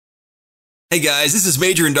Hey guys, this is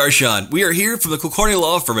Major and Darshan. We are here from the Kilcorny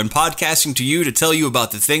Law Firm and podcasting to you to tell you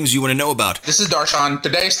about the things you want to know about. This is Darshan.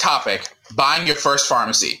 Today's topic, buying your first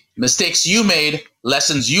pharmacy. Mistakes you made,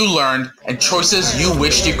 lessons you learned, and choices you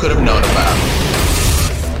wished you could have known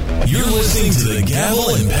about. You're listening to the Gavel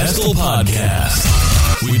and Pestle podcast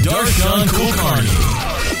with Darshan Kilcorny.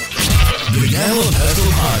 The Gavel and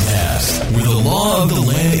Pestle podcast, where the law of the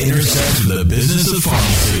land intersects with the business of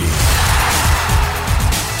pharmacy.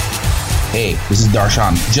 Hey, this is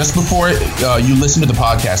Darshan. Just before you listen to the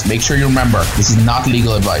podcast, make sure you remember, this is not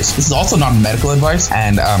legal advice. This is also not medical advice,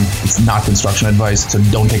 and it's not construction advice, so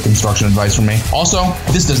don't take construction advice from me. Also,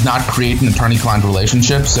 this does not create an attorney-client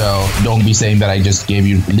relationship, so don't be saying that I just gave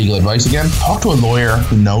you legal advice again. Talk to a lawyer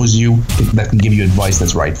who knows you, that can give you advice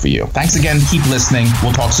that's right for you. Thanks again. Keep listening.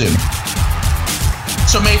 We'll talk soon.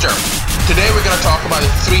 So, Major, today we're going to talk about the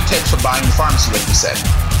 3 tips for buying a pharmacy, like we said.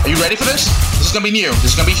 Are you ready for this? This is going to be new. This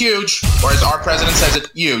is going to be huge, or as our president says it,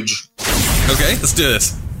 huge. Okay, let's do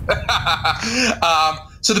this.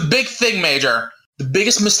 So the big thing, Major, the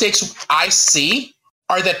biggest mistakes I see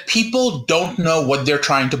are that people don't know what they're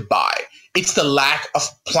trying to buy. It's the lack of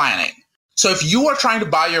planning. So if you are trying to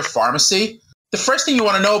buy your pharmacy, the first thing you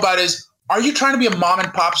want to know about is, are you trying to be a mom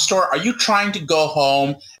and pop store? Are you trying to go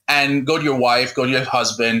home and go to your wife, go to your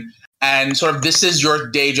husband, and sort of this is your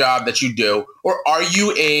day job that you do? Or are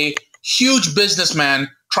you a huge businessman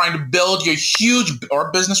trying to build your huge,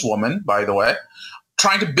 or businesswoman, by the way,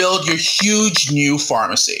 trying to build your huge new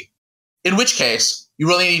pharmacy? In which case, you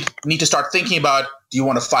really need to start thinking about, do you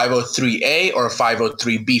want a 503A or a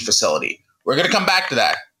 503B facility? We're going to come back to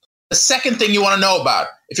that. The second thing you want to know about,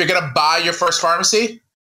 if you're going to buy your first pharmacy,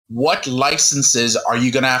 what licenses are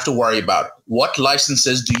you going to have to worry about? What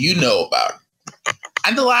licenses do you know about?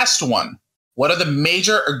 And the last one, what are the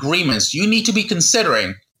major agreements you need to be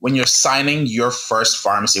considering when you're signing your first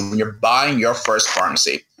pharmacy, when you're buying your first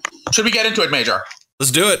pharmacy? Should we get into it, Major?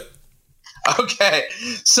 Let's do it. Okay.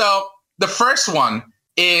 So the first one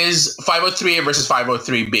is 503A versus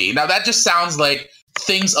 503B. Now, that just sounds like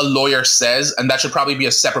things a lawyer says, and that should probably be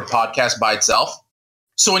a separate podcast by itself.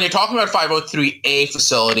 So when you're talking about 503A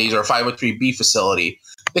facilities or 503B facility,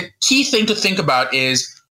 the key thing to think about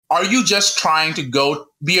is, are you just trying to go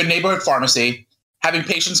be a neighborhood pharmacy, having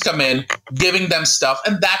patients come in, giving them stuff,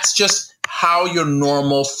 and that's just how your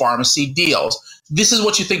normal pharmacy deals? This is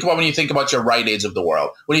what you think about when you think about your Rite Aids of the world,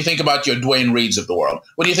 when you think about your Duane Reeds of the world,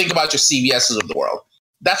 when you think about your CVSs of the world.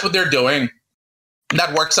 That's what they're doing. And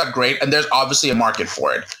that works out great, and there's obviously a market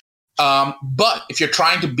for it. But if you're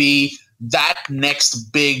trying to be that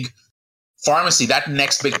next big pharmacy, that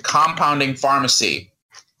next big compounding pharmacy,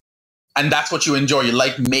 and that's what you enjoy. You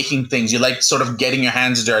like making things. You like sort of getting your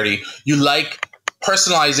hands dirty. You like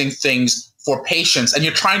personalizing things for patients, and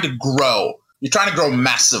you're trying to grow. You're trying to grow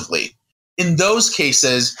massively. In those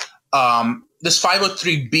cases, this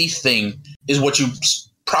 503B thing is what you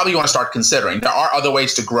probably want to start considering. There are other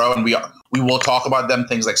ways to grow, and we will talk about them,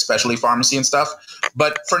 things like specialty pharmacy and stuff.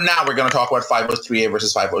 But for now, we're going to talk about 503A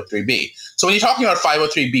versus 503B. So when you're talking about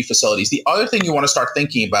 503B facilities, the other thing you want to start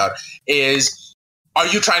thinking about is, are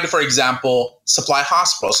you trying to, for example, supply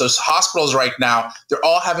hospitals? So hospitals right now, they're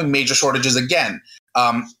all having major shortages again.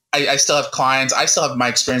 I still have clients. I still have my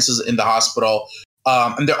experiences in the hospital.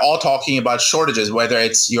 And they're all talking about shortages, whether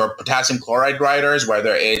it's your potassium chloride grinders,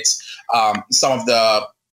 whether it's some of the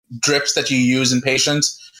drips that you use in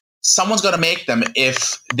patients. Someone's going to make them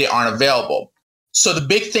if they aren't available. So the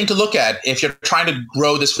big thing to look at, if you're trying to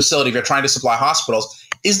grow this facility, if you're trying to supply hospitals,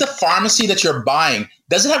 is the pharmacy that you're buying,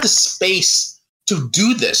 does it have the space to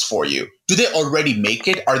do this for you? Do they already make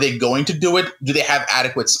it? Are they going to do it? Do they have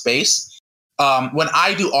adequate space? When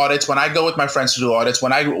I do audits, when I go with my friends to do audits,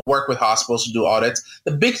 when I work with hospitals to do audits,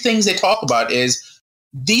 the big things they talk about is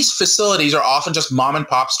these facilities are often just mom and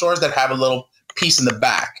pop stores that have a little piece in the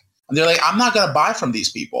back. And they're like, I'm not going to buy from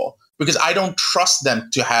these people because I don't trust them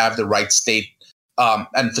to have the right state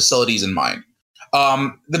and facilities in mind.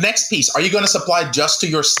 The next piece, are you going to supply just to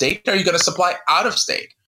your state, or are you going to supply out of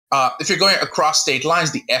state? If you're going across state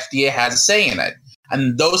lines, the FDA has a say in it. And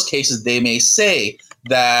in those cases, they may say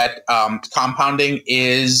that compounding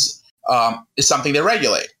is something they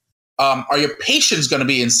regulate. Are your patients going to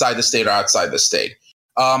be inside the state or outside the state?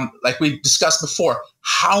 Like we discussed before,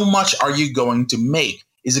 how much are you going to make?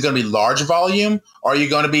 Is it going to be large volume, or are you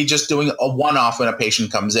going to be just doing a one-off when a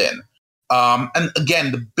patient comes in? And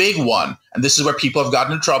again, the big one, and this is where people have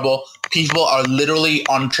gotten in trouble, people are literally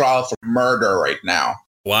on trial for murder right now.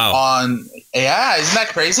 Wow. Yeah, isn't that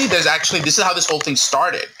crazy? There's actually, this is how this whole thing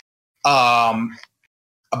started.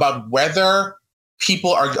 About whether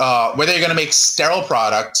people are, whether you're going to make sterile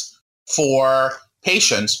products for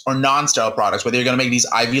patients or non-sterile products, whether you're going to make these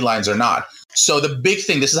IV lines or not. So the big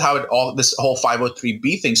thing, this is how this whole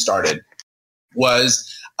 503B thing started,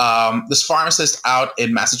 was this pharmacist out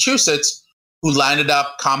in Massachusetts who landed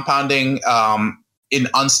up compounding in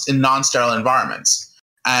non-sterile environments.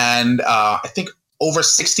 And I think over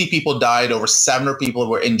 60 people died, over 700 people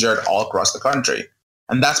were injured all across the country.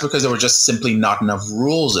 And that's because there were just simply not enough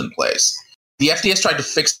rules in place. The FDA has tried to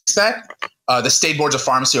fix that. The state boards of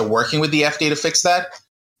pharmacy are working with the FDA to fix that.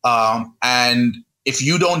 And if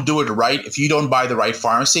you don't do it right, if you don't buy the right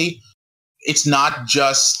pharmacy, it's not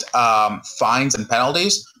just fines and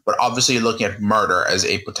penalties, but obviously you're looking at murder as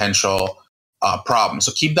a potential problem.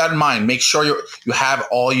 So keep that in mind. Make sure you have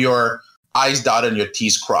all your I's dotted and your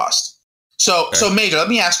T's crossed. So Major, let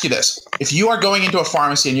me ask you this. If you are going into a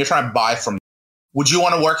pharmacy and you're trying to buy from, would you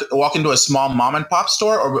want to walk into a small mom and pop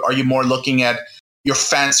store, or are you more looking at your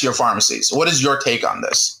fancier pharmacies? What is your take on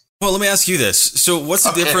this? Well, let me ask you this. So what's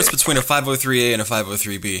the difference between a 503A and a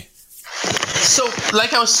 503B? So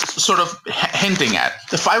like I was sort of hinting at,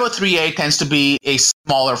 the 503A tends to be a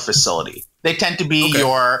smaller facility. They tend to be they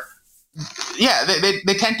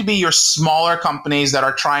tend to be your smaller companies that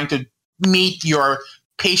are trying to meet your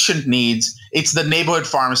patient needs. It's the neighborhood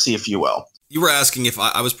pharmacy, if you will. You were asking if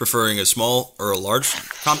I was preferring a small or a large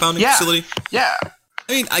compounding facility? Yeah.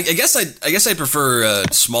 I mean, I guess I'd prefer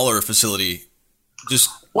a smaller facility. Just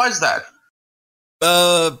why is that?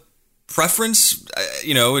 Preference.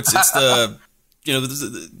 It's the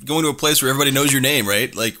going to a place where everybody knows your name,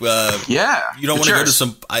 right? Like you don't want to go to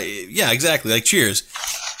some. Exactly. Like Cheers.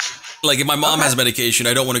 Like if my mom has medication,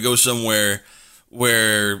 I don't want to go somewhere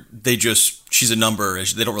where she's a number and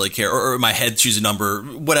they don't really care, or in my head she's a number,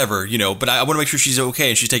 whatever, but I want to make sure she's okay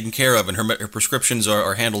and she's taken care of and her prescriptions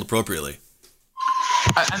are handled appropriately.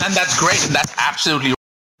 And that's great. And that's absolutely right.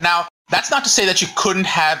 Now, that's not to say that you couldn't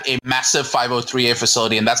have a massive 503A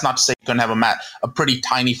facility, and that's not to say you couldn't have a pretty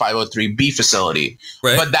tiny 503B facility.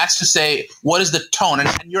 Right. But that's to say, what is the tone? And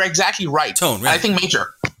you're exactly right. Tone, right. I think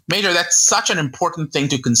Major, that's such an important thing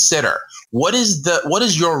to consider. What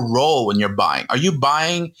is your role when you're buying? Are you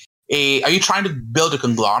trying to build a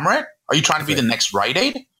conglomerate? Are you trying to be the next Rite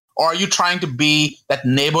Aid? Or are you trying to be that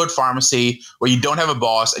neighborhood pharmacy where you don't have a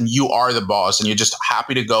boss and you are the boss and you're just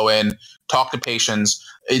happy to go in, talk to patients?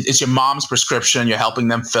 It's your mom's prescription. You're helping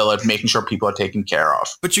them fill it, making sure people are taken care of.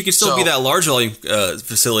 But you can still be that large volume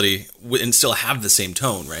facility and still have the same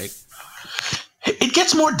tone, right? It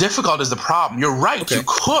gets more difficult is the problem. You're right. Okay. You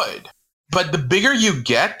could. But the bigger you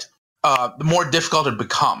get, the more difficult it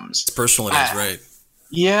becomes. It's personal it is, right?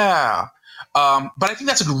 Yeah. But I think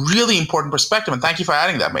that's a really important perspective, and thank you for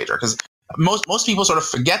adding that, Major, because most people sort of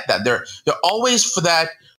forget that. They're always for that,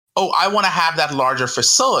 I want to have that larger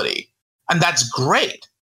facility, and that's great.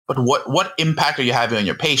 But what impact are you having on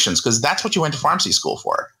your patients? Because that's what you went to pharmacy school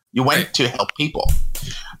for. You went to help people.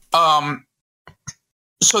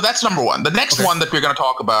 So that's number one. The next one that we're going to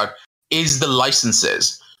talk about is the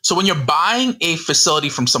licenses. So when you're buying a facility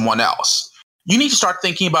from someone else, you need to start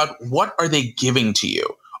thinking about what are they giving to you?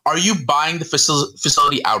 Are you buying the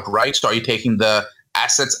facility outright? So are you taking the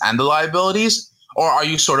assets and the liabilities? Or are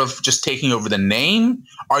you sort of just taking over the name?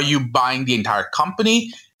 Are you buying the entire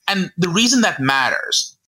company? And the reason that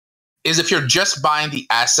matters is if you're just buying the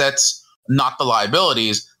assets, not the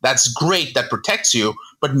liabilities, that's great. That protects you.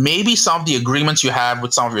 But maybe some of the agreements you have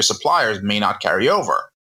with some of your suppliers may not carry over.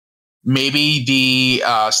 Maybe the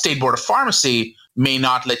State Board of Pharmacy may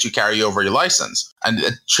not let you carry over your license, and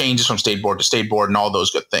it changes from state board to state board and all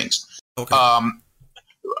those good things. Okay.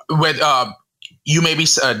 You may be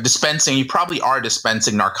dispensing, you probably are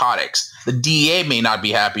dispensing narcotics. The DEA may not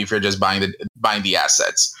be happy if you're just buying the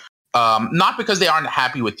assets. Not because they aren't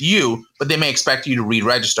happy with you, but they may expect you to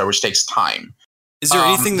re-register, which takes time. Is there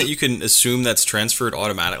anything that you can assume that's transferred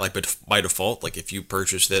automatically, like by default? Like if you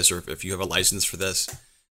purchase this or if you have a license for this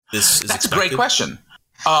is That's expected? A great question.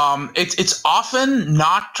 It's often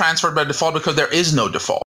not transferred by default because there is no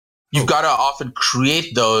default. You've got to often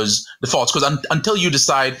create those defaults because until you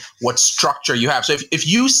decide what structure you have. So if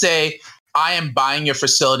you say, I am buying your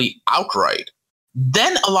facility outright,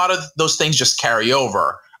 then a lot of those things just carry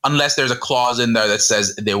over unless there's a clause in there that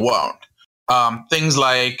says they won't. Things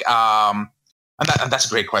like, and that's a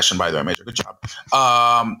great question, by the way, Major. Good job.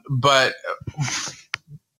 But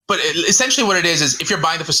essentially what it is if you're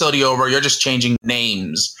buying the facility over, you're just changing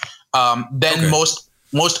names. Then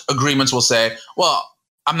most agreements will say, well,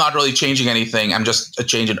 I'm not really changing anything. I'm just a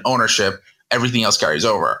change in ownership. Everything else carries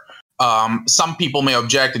over. Some people may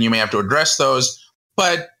object and you may have to address those.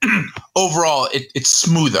 But overall, it's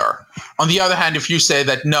smoother. On the other hand, if you say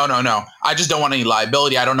that, no, I just don't want any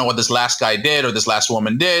liability. I don't know what this last guy did or this last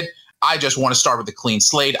woman did. I just want to start with a clean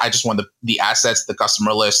slate. I just want the assets, the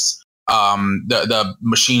customer lists, the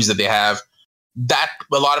machines that they have. That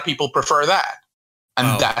a lot of people prefer that.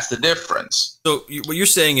 And that's the difference. So what you're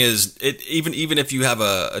saying is, even if you have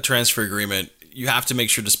a transfer agreement, you have to make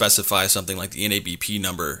sure to specify something like the NABP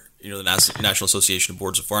number, the National Association of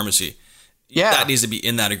Boards of Pharmacy. Yeah. That needs to be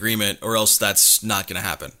in that agreement, or else that's not going to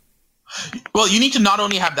happen. Well, you need to not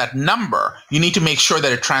only have that number, you need to make sure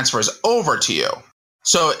that it transfers over to you.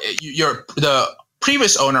 So the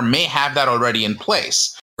previous owner may have that already in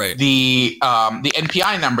place. Right. The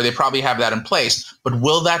NPI number, they probably have that in place. But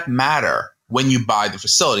will that matter when you buy the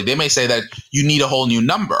facility? They may say that you need a whole new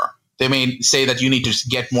number. They may say that you need to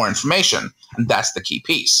get more information, and that's the key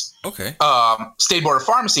piece. Okay. State Board of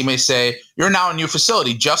Pharmacy may say you're now a new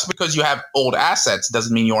facility. Just because you have old assets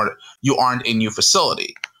doesn't mean you aren't a new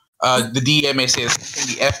facility. The DEA may say the same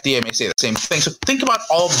thing. The FDA may say the same thing. So think about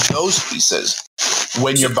all of those pieces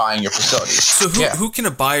when you're buying your facility. So who can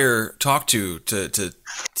a buyer talk to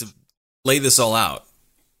lay this all out?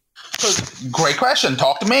 Great question.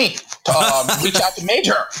 Talk to me. Reach out to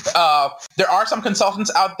Major. There are some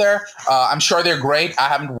consultants out there. I'm sure they're great. I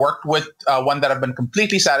haven't worked with one that I've been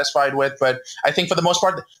completely satisfied with, but I think for the most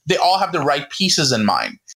part, they all have the right pieces in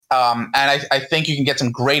mind. And I think you can get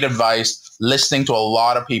some great advice listening to a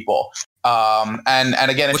lot of people. And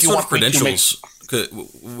again, if you want credentials,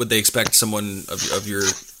 would they expect someone of your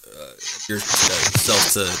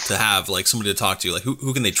yourself to have, like somebody to talk to? Like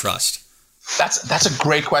who can they trust? That's a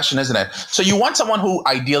great question, isn't it? So you want someone who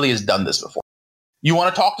ideally has done this before. You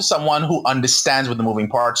want to talk to someone who understands what the moving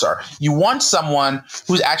parts are. You want someone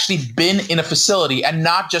who's actually been in a facility and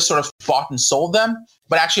not just sort of bought and sold them,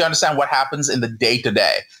 but actually understand what happens in the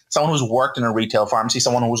day-to-day. Someone who's worked in a retail pharmacy,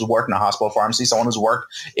 someone who's worked in a hospital pharmacy, someone who's worked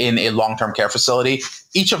in a long-term care facility.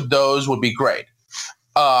 Each of those would be great.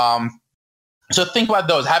 So think about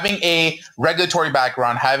those. Having a regulatory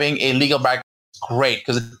background, having a legal background, great,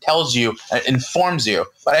 because it tells you, it informs you.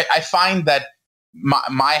 But I find that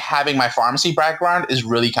my having my pharmacy background is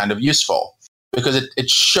really kind of useful, because it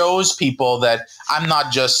shows people that I'm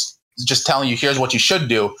not just telling you here's what you should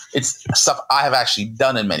do. It's stuff I have actually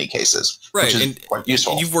done in many cases, right? Which is quite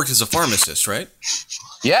useful. You've worked as a pharmacist, right?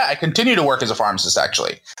 Yeah, I continue to work as a pharmacist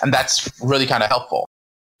actually, and that's really kind of helpful.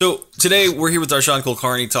 So today we're here with Darshan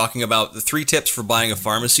Kulkarni talking about the 3 tips for buying a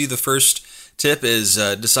pharmacy. The first tip is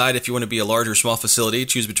decide if you want to be a large or small facility.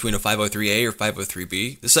 Choose between a 503A or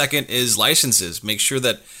 503B. The second is licenses. Make sure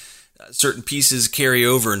that certain pieces carry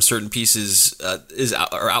over and certain pieces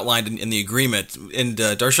are outlined in the agreement. And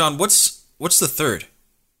Darshan, what's the third?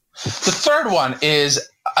 The third one is,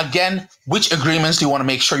 again, which agreements do you want to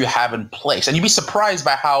make sure you have in place? And you'd be surprised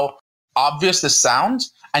by how obvious this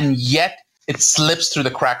sounds, and yet it slips through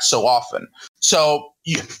the cracks so often. So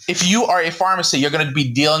if you are a pharmacy, you're going to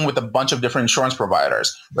be dealing with a bunch of different insurance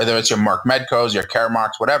providers, whether it's your Merck Medcos, your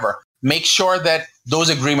Caremarks, whatever. Make sure that those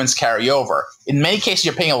agreements carry over. In many cases,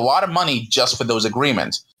 you're paying a lot of money just for those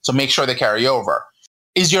agreements. So make sure they carry over.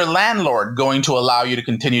 Is your landlord going to allow you to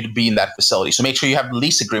continue to be in that facility? So make sure you have the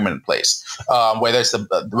lease agreement in place, whether it's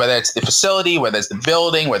the facility, whether it's the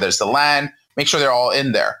building, whether it's the land. Make sure they're all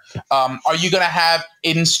in there. Are you going to have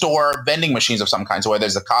in-store vending machines of some kind? So whether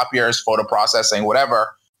it's the copiers, photo processing,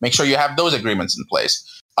 whatever, make sure you have those agreements in place.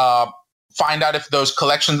 Find out if those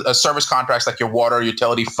collection service contracts like your water,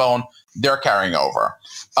 utility, phone, they're carrying over.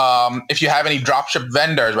 If you have any dropship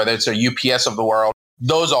vendors, whether it's a UPS of the world,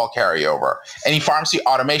 those all carry over. Any pharmacy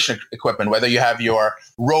automation equipment, whether you have your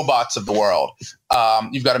robots of the world,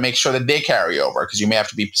 you've got to make sure that they carry over, because you may have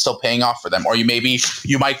to be still paying off for them. Or you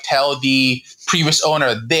might tell the previous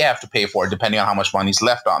owner they have to pay for it, depending on how much money's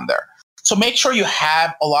left on there. So make sure you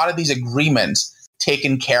have a lot of these agreements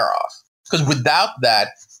taken care of, because without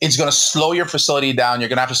that, it's going to slow your facility down. You're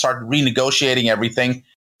going to have to start renegotiating everything.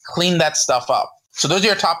 Clean that stuff up. So those are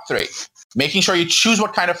your top 3. Making sure you choose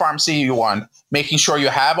what kind of pharmacy you want, making sure you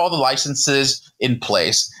have all the licenses in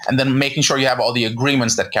place, and then making sure you have all the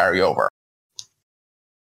agreements that carry over.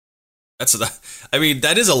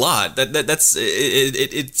 That is a lot.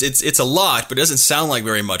 It's a lot, but it doesn't sound like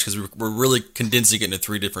very much, because we're really condensing it into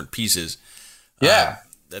 3 different pieces. Yeah,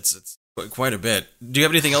 that's quite a bit. Do you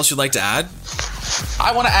have anything else you'd like to add?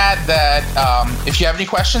 I want to add that if you have any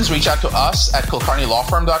questions, reach out to us at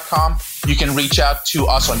kulkarnilawfirm.com. You can reach out to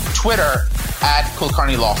us on Twitter at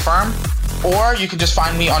Kulkarni Law Firm, or you can just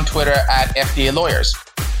find me on Twitter at FDA Lawyers.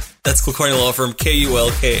 That's Kulkarni Law Firm,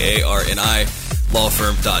 KULKARNI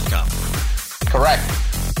lawfirm.com. Correct.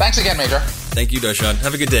 Thanks again, Major. Thank you, Darshan.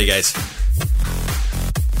 Have a good day, guys.